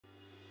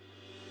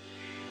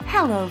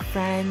Hello,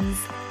 friends.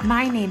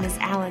 My name is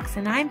Alex,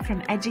 and I'm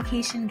from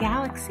Education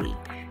Galaxy.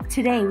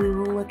 Today, we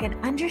will look at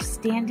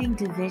understanding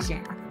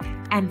division.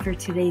 And for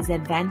today's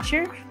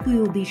adventure, we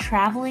will be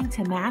traveling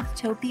to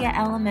Mathtopia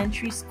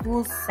Elementary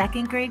School's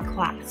second grade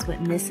class with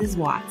Mrs.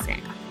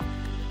 Watson.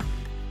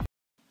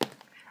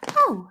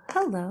 Oh,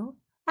 hello.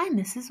 I'm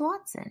Mrs.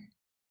 Watson.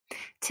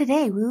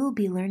 Today, we will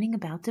be learning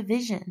about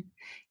division.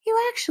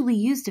 You actually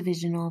use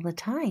division all the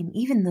time,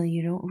 even though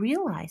you don't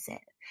realize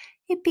it.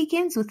 It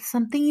begins with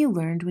something you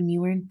learned when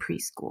you were in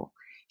preschool,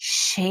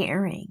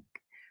 sharing.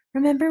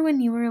 Remember when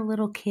you were a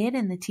little kid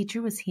and the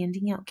teacher was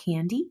handing out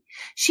candy?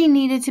 She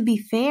needed to be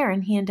fair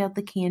and hand out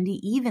the candy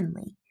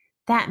evenly.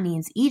 That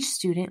means each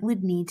student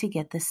would need to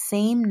get the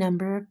same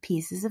number of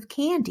pieces of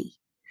candy.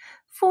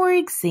 For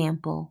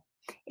example,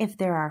 if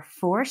there are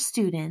 4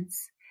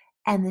 students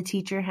and the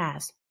teacher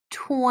has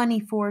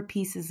 24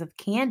 pieces of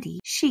candy,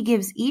 she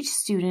gives each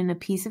student a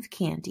piece of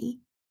candy.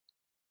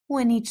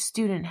 When each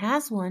student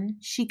has one,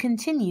 she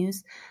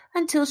continues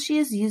until she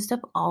has used up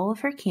all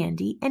of her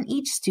candy and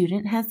each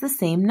student has the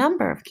same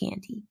number of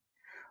candy.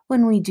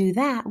 When we do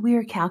that, we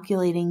are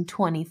calculating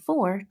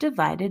 24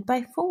 divided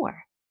by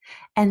 4.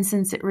 And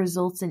since it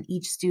results in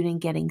each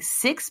student getting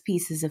 6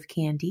 pieces of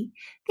candy,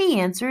 the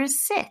answer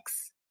is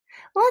 6.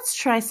 Let's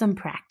try some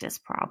practice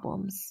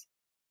problems.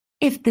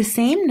 If the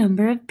same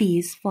number of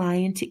bees fly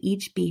into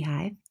each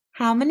beehive,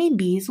 how many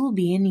bees will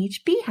be in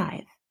each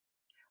beehive?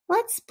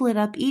 Let's split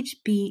up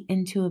each bee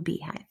into a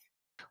beehive.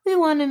 We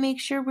want to make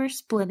sure we're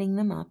splitting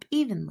them up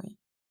evenly.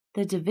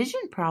 The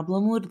division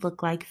problem would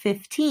look like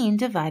 15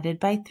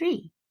 divided by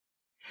 3.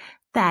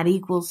 That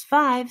equals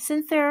 5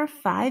 since there are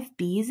 5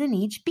 bees in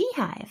each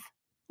beehive.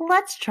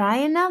 Let's try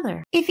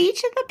another. If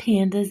each of the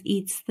pandas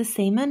eats the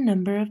same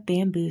number of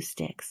bamboo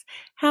sticks,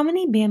 how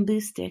many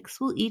bamboo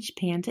sticks will each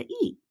panda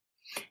eat?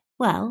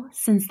 Well,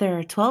 since there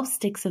are 12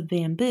 sticks of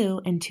bamboo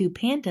and 2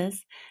 pandas,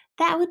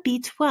 that would be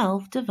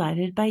 12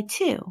 divided by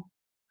 2.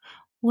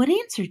 What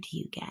answer do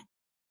you get?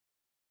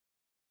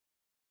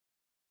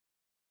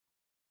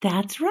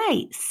 That's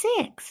right,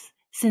 6,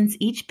 since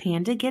each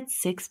panda gets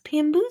 6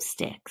 bamboo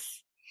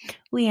sticks.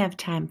 We have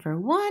time for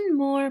one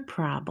more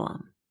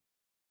problem.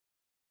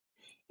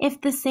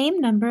 If the same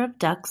number of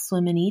ducks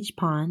swim in each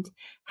pond,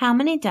 how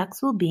many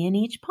ducks will be in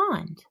each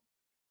pond?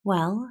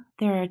 Well,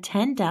 there are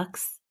 10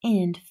 ducks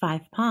and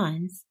 5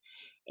 ponds.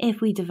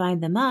 If we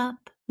divide them up,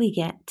 we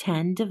get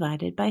 10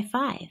 divided by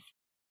 5.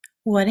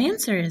 What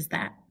answer is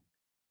that?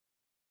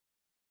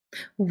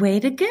 Way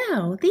to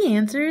go! The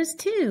answer is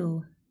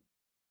 2.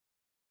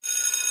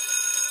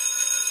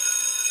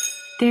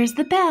 There's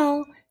the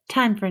bell.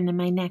 Time for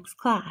my next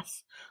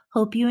class.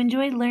 Hope you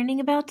enjoyed learning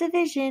about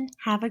division.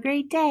 Have a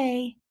great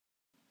day.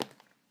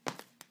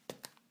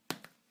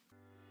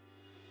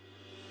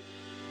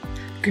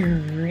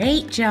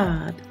 Great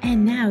job!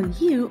 And now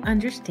you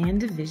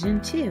understand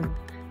division too.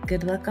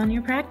 Good luck on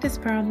your practice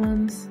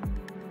problems.